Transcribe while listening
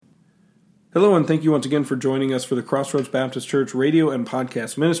Hello, and thank you once again for joining us for the Crossroads Baptist Church radio and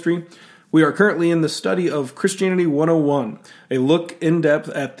podcast ministry. We are currently in the study of Christianity 101, a look in depth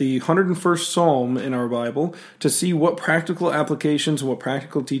at the 101st Psalm in our Bible to see what practical applications and what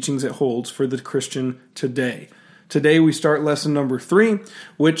practical teachings it holds for the Christian today. Today we start lesson number 3,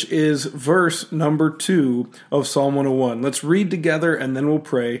 which is verse number 2 of Psalm 101. Let's read together and then we'll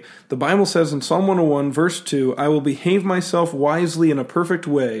pray. The Bible says in Psalm 101, verse 2, "I will behave myself wisely in a perfect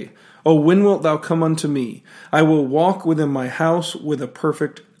way. O when wilt thou come unto me? I will walk within my house with a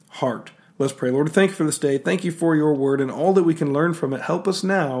perfect heart." Let's pray. Lord, thank you for this day. Thank you for your word and all that we can learn from it. Help us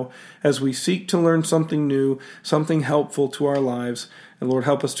now as we seek to learn something new, something helpful to our lives. And Lord,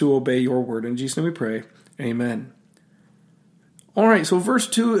 help us to obey your word. In Jesus' name we pray. Amen. All right, so verse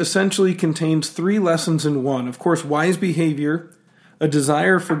 2 essentially contains 3 lessons in one. Of course, wise behavior, a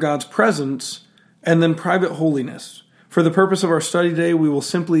desire for God's presence, and then private holiness. For the purpose of our study today, we will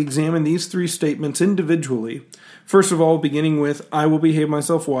simply examine these 3 statements individually. First of all, beginning with, "I will behave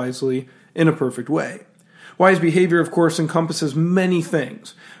myself wisely in a perfect way." Wise behavior, of course, encompasses many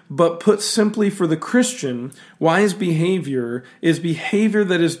things. But put simply for the Christian, wise behavior is behavior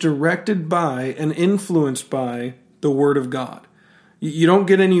that is directed by and influenced by the Word of God. You don't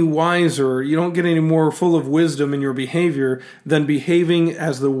get any wiser, you don't get any more full of wisdom in your behavior than behaving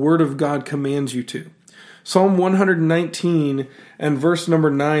as the Word of God commands you to. Psalm 119 and verse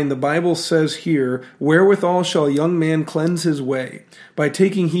number 9, the Bible says here, "Wherewithal shall a young man cleanse his way? By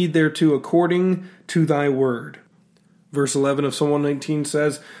taking heed thereto according to thy word." Verse 11 of Psalm 119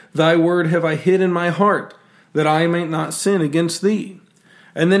 says, "Thy word have I hid in my heart, that I might not sin against thee."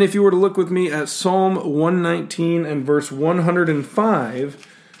 And then if you were to look with me at Psalm 119 and verse 105,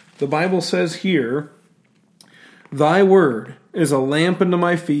 the Bible says here, "Thy word is a lamp unto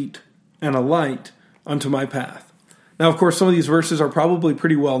my feet and a light unto my path." Now, of course, some of these verses are probably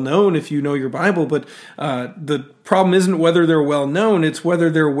pretty well known if you know your Bible, but the problem isn't whether they're well known, it's whether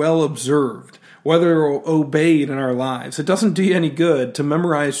they're well observed, whether they're obeyed in our lives. It doesn't do you any good to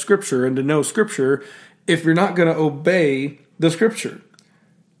memorize Scripture and to know Scripture if you're not going to obey the Scripture.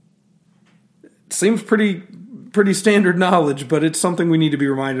 It seems pretty standard knowledge, but it's something we need to be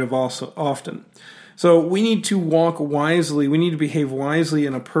reminded of also often. So we need to walk wisely. We need to behave wisely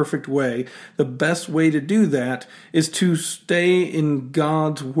in a perfect way. The best way to do that is to stay in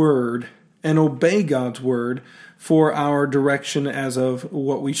God's Word and obey God's Word for our direction as of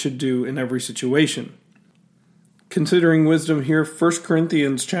what we should do in every situation. Considering wisdom here, 1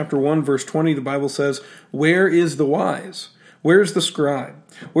 Corinthians chapter 1, verse 20, the Bible says, "Where is the wise? Where is the scribe?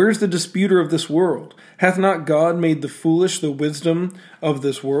 Where is the disputer of this world? Hath not God made the foolish the wisdom of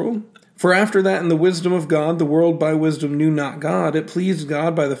this world? For after that in the wisdom of God, the world by wisdom knew not God. It pleased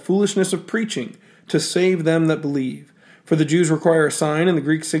God by the foolishness of preaching to save them that believe. For the Jews require a sign, and the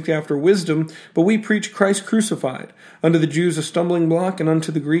Greeks seek after wisdom. But we preach Christ crucified, unto the Jews a stumbling block, and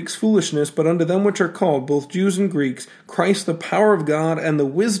unto the Greeks foolishness. But unto them which are called, both Jews and Greeks, Christ the power of God and the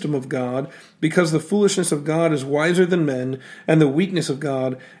wisdom of God. Because the foolishness of God is wiser than men, and the weakness of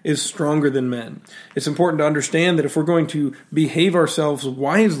God is stronger than men." It's important to understand that if we're going to behave ourselves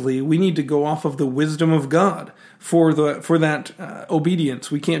wisely, we need to go off of the wisdom of God for that obedience.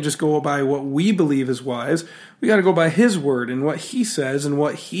 We can't just go by what we believe is wise. We got to go by His word and what He says and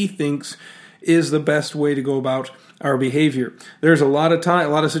what He thinks is the best way to go about our behavior. There's a lot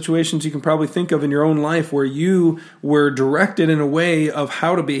of situations you can probably think of in your own life where you were directed in a way of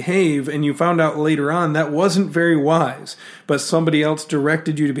how to behave, and you found out later on that wasn't very wise, but somebody else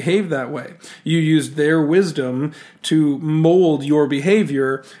directed you to behave that way. You used their wisdom to mold your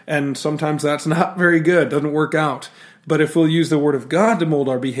behavior, and sometimes that's not very good, doesn't work out. But if we'll use the Word of God to mold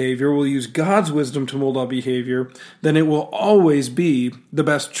our behavior, we'll use God's wisdom to mold our behavior, then it will always be the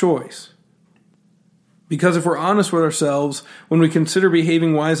best choice. Because if we're honest with ourselves, when we consider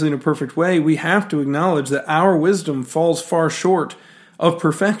behaving wisely in a perfect way, we have to acknowledge that our wisdom falls far short of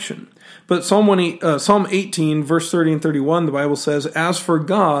perfection. But Psalm 18, verse 30 and 31, the Bible says, "As for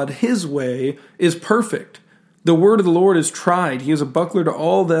God, His way is perfect. The word of the Lord is tried. He is a buckler to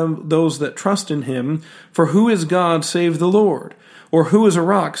all those that trust in Him. For who is God save the Lord? Or who is a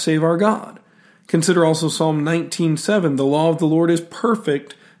rock save our God?" Consider also Psalm 19:7, "The law of the Lord is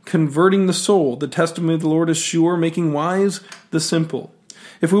perfect, converting the soul. The testimony of the Lord is sure, making wise the simple."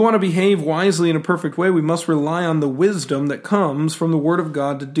 If we want to behave wisely in a perfect way, we must rely on the wisdom that comes from the Word of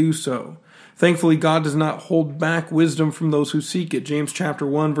God to do so. Thankfully, God does not hold back wisdom from those who seek it. James chapter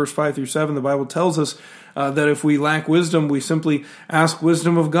 1, verse 5 through 7, the Bible tells us that if we lack wisdom, we simply ask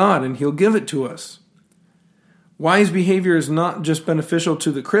wisdom of God, and He'll give it to us. Wise behavior is not just beneficial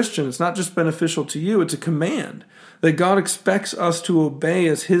to the Christian. It's not just beneficial to you. It's a command that God expects us to obey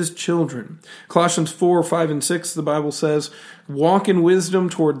as his children. Colossians 4, 5, and 6, the Bible says, "Walk in wisdom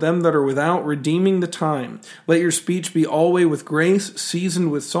toward them that are without, redeeming the time. Let your speech be always with grace,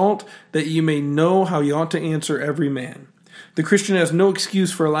 seasoned with salt, that ye may know how ye ought to answer every man." The Christian has no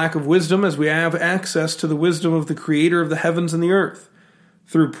excuse for a lack of wisdom, as we have access to the wisdom of the Creator of the heavens and the earth,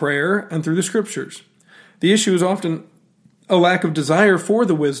 through prayer and through the Scriptures. The issue is often a lack of desire for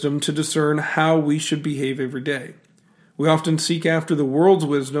the wisdom to discern how we should behave every day. We often seek after the world's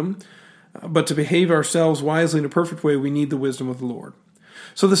wisdom, but to behave ourselves wisely in a perfect way, we need the wisdom of the Lord.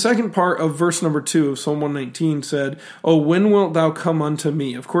 So the second part of verse number 2 of Psalm 119 said, "Oh, when wilt thou come unto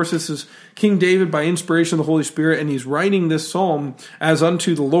me?" Of course, this is King David by inspiration of the Holy Spirit, and he's writing this psalm as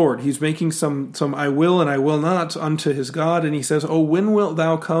unto the Lord. He's making some I will and I will not unto his God, and he says, "Oh, when wilt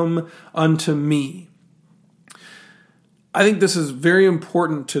thou come unto me?" I think this is very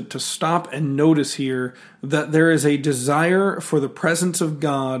important to stop and notice here that there is a desire for the presence of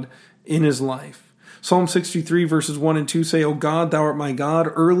God in his life. Psalm 63 verses 1 and 2 say, "O God, thou art my God,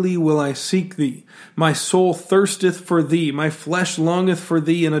 early will I seek thee. My soul thirsteth for thee, my flesh longeth for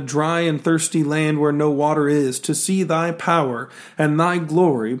thee in a dry and thirsty land where no water is, to see thy power and thy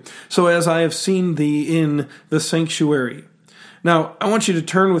glory, so as I have seen thee in the sanctuary." Now, I want you to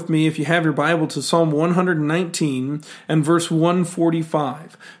turn with me, if you have your Bible, to Psalm 119 and verse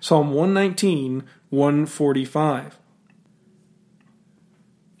 145. Psalm 119, 145.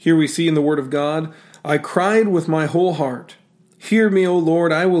 Here we see in the Word of God, "I cried with my whole heart. Hear me, O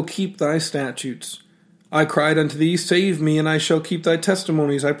Lord, I will keep thy statutes. I cried unto thee, save me, and I shall keep thy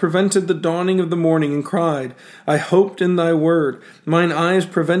testimonies. I prevented the dawning of the morning and cried. I hoped in thy word. Mine eyes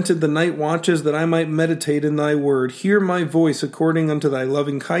prevented the night watches that I might meditate in thy word. Hear my voice according unto thy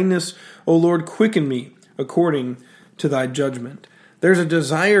loving kindness. O Lord, quicken me according to thy judgment." There's a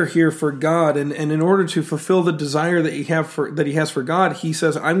desire here for God, and in order to fulfill the desire that he has for God, he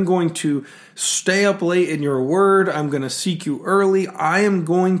says, "I'm going to stay up late in your word. I'm going to seek you early. I am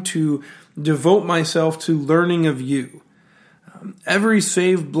going to devote myself to learning of you." Every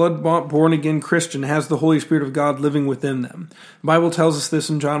saved, blood-bought, born-again Christian has the Holy Spirit of God living within them. The Bible tells us this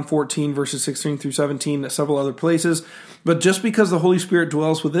in John 14, verses 16 through 17, at several other places. But just because the Holy Spirit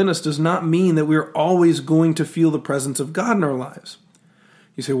dwells within us does not mean that we're always going to feel the presence of God in our lives.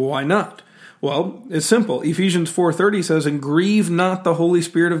 You say, well, why not? Well, it's simple. Ephesians 4:30 says, "And grieve not the Holy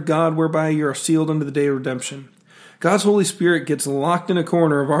Spirit of God, whereby you are sealed unto the day of redemption." God's Holy Spirit gets locked in a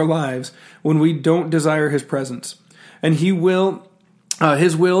corner of our lives when we don't desire his presence. And his will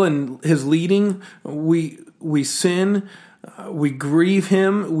and his leading, we sin, we grieve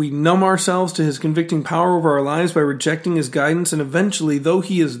him, we numb ourselves to his convicting power over our lives by rejecting his guidance, and eventually, though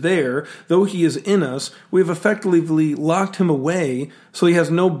he is there, though he is in us, we have effectively locked him away so he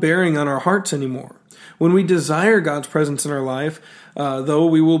has no bearing on our hearts anymore. When we desire God's presence in our life, though,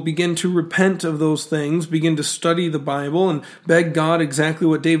 we will begin to repent of those things, begin to study the Bible, and beg God exactly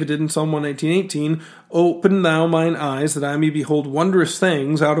what David did in Psalm 119:18, "Open thou mine eyes, that I may behold wondrous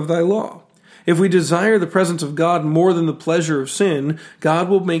things out of thy law." If we desire the presence of God more than the pleasure of sin, God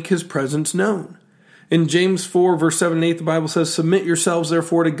will make his presence known. In James 4, verse 7 and 8, the Bible says, "Submit yourselves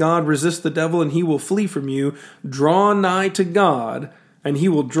therefore to God, resist the devil, and he will flee from you. Draw nigh to God, and he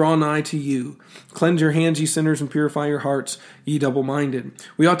will draw nigh to you. Cleanse your hands, ye sinners, and purify your hearts, ye double-minded."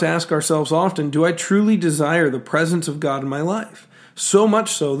 We ought to ask ourselves often, do I truly desire the presence of God in my life? So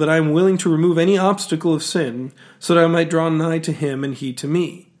much so that I am willing to remove any obstacle of sin so that I might draw nigh to him and he to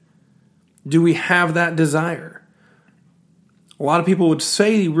me. Do we have that desire? A lot of people would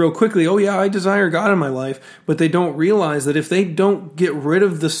say real quickly, "Oh yeah, I desire God in my life," but they don't realize that if they don't get rid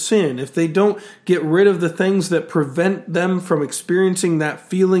of the sin, if they don't get rid of the things that prevent them from experiencing that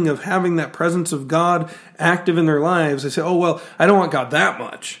feeling of having that presence of God active in their lives, they say, "Oh well, I don't want God that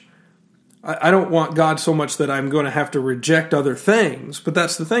much. I don't want God so much that I'm going to have to reject other things." But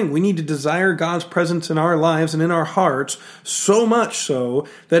that's the thing. We need to desire God's presence in our lives and in our hearts so much so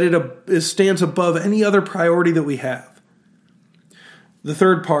that it stands above any other priority that we have. The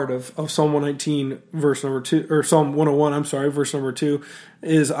third part of Psalm 119, verse number 2, or Psalm 101, verse number 2,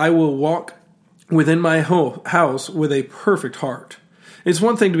 is, "I will walk within my house with a perfect heart." It's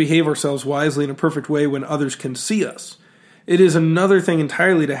one thing to behave ourselves wisely in a perfect way when others can see us. It is another thing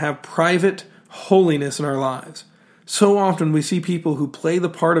entirely to have private holiness in our lives. So often we see people who play the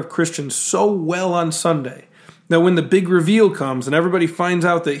part of Christians so well on Sunday that when the big reveal comes and everybody finds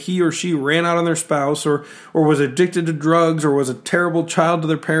out that he or she ran out on their spouse or was addicted to drugs or was a terrible child to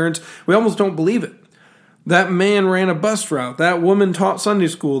their parents, we almost don't believe it. That man ran a bus route. That woman taught Sunday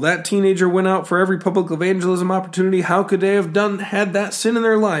school. That teenager went out for every public evangelism opportunity. How could they have had that sin in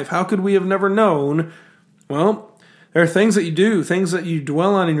their life? How could we have never known? Well, there are things that you do, things that you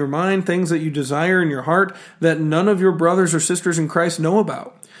dwell on in your mind, things that you desire in your heart that none of your brothers or sisters in Christ know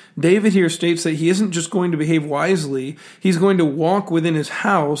about. David here states that he isn't just going to behave wisely, he's going to walk within his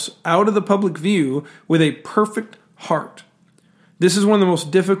house, out of the public view, with a perfect heart. This is one of the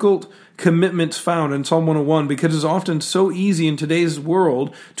most difficult commitments found in Psalm 101 because it's often so easy in today's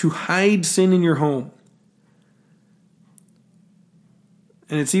world to hide sin in your home.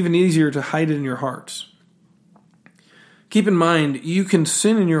 And it's even easier to hide it in your hearts. Keep in mind, you can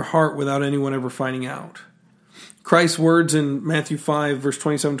sin in your heart without anyone ever finding out. Christ's words in Matthew 5, verse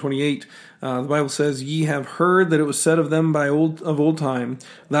 27-28, the Bible says, "Ye have heard that it was said of them of old time,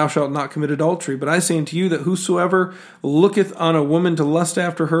 Thou shalt not commit adultery. But I say unto you that whosoever looketh on a woman to lust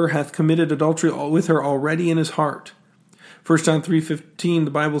after her hath committed adultery with her already in his heart." 1 John 3:15,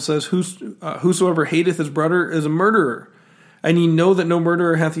 the Bible says, "Whosoever hateth his brother is a murderer, and ye know that no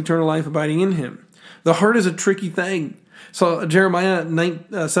murderer hath eternal life abiding in him." The heart is a tricky thing. So Jeremiah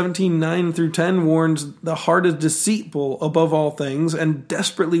 17:9-10 warns, "The heart is deceitful above all things and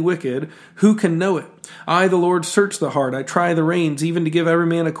desperately wicked. Who can know it? I, the Lord, search the heart. I try the reins, even to give every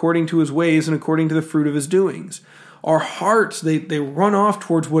man according to his ways and according to the fruit of his doings." Our hearts, they run off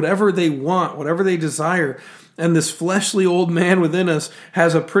towards whatever they want, whatever they desire. And this fleshly old man within us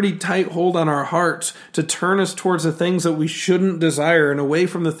has a pretty tight hold on our hearts to turn us towards the things that we shouldn't desire and away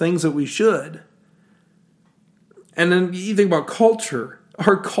from the things that we should. And then you think about culture.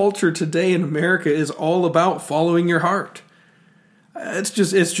 Our culture today in America is all about following your heart. It's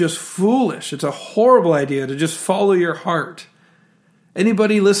just foolish. It's a horrible idea to just follow your heart.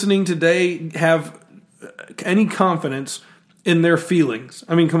 Anybody listening today have any confidence in their feelings?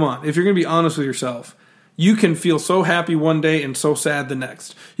 I mean, come on. If you're going to be honest with yourself, you can feel so happy one day and so sad the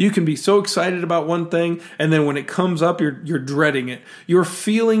next. You can be so excited about one thing, and then when it comes up, you're dreading it. Your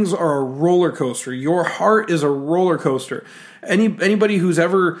feelings are a roller coaster. Your heart is a roller coaster. Anybody who's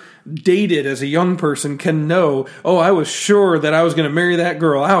ever dated as a young person can know, oh, I was sure that I was going to marry that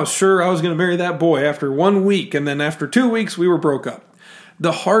girl. I was sure I was going to marry that boy after 1 week, and then after 2 weeks, we were broke up.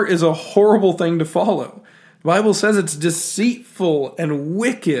 The heart is a horrible thing to follow. The Bible says it's deceitful and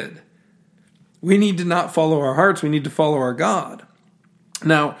wicked. We need to not follow our hearts. We need to follow our God.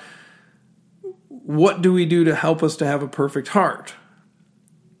 Now, what do we do to help us to have a perfect heart?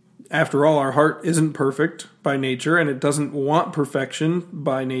 After all, our heart isn't perfect by nature, and it doesn't want perfection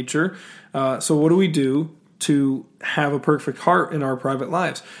by nature. So what do we do to have a perfect heart in our private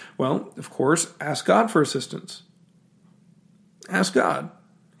lives? Well, of course, ask God for assistance. Ask God.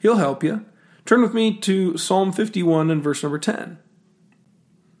 He'll help you. Turn with me to Psalm 51 and verse number 10.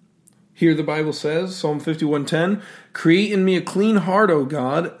 Here the Bible says, Psalm 51:10, "Create in me a clean heart, O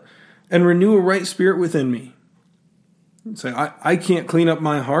God, and renew a right spirit within me." You say, I can't clean up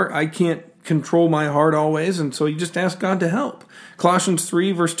my heart. I can't control my heart always, and so you just ask God to help. Colossians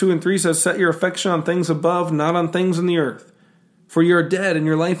 3, verse 2 and 3 says, "Set your affection on things above, not on things in the earth. For you are dead, and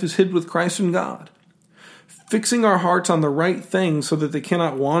your life is hid with Christ in God." Fixing our hearts on the right things so that they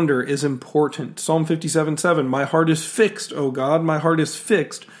cannot wander is important. Psalm 57:7, "My heart is fixed, O God, my heart is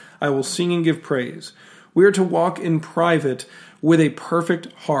fixed. I will sing and give praise." We are to walk in private with a perfect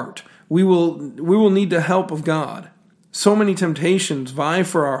heart. We will need the help of God. So many temptations vie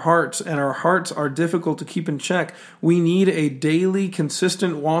for our hearts, and our hearts are difficult to keep in check. We need a daily,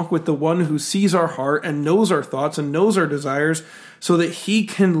 consistent walk with the one who sees our heart and knows our thoughts and knows our desires so that he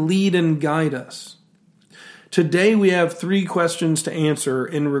can lead and guide us. Today we have 3 questions to answer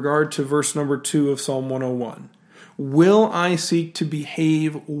in regard to verse number 2 of Psalm 101. Will I seek to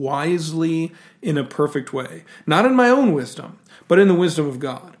behave wisely in a perfect way? Not in my own wisdom, but in the wisdom of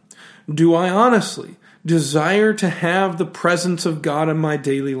God. Do I honestly desire to have the presence of God in my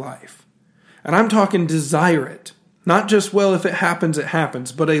daily life? And I'm talking desire it. Not just, well, if it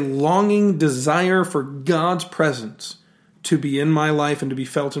happens, but a longing desire for God's presence to be in my life and to be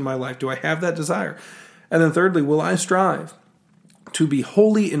felt in my life. Do I have that desire? And then thirdly, will I strive to be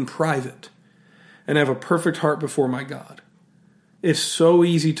holy in private and have a perfect heart before my God? It's so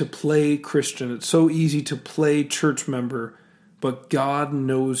easy to play Christian. It's so easy to play church member, but God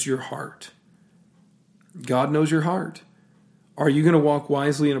knows your heart. God knows your heart. Are you going to walk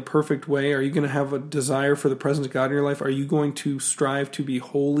wisely in a perfect way? Are you going to have a desire for the presence of God in your life? Are you going to strive to be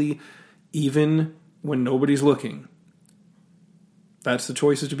holy even when nobody's looking? That's the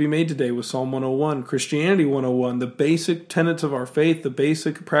choices to be made today with Psalm 101, Christianity 101, the basic tenets of our faith, the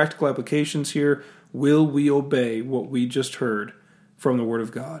basic practical applications here. Will we obey what we just heard from the Word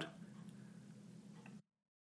of God?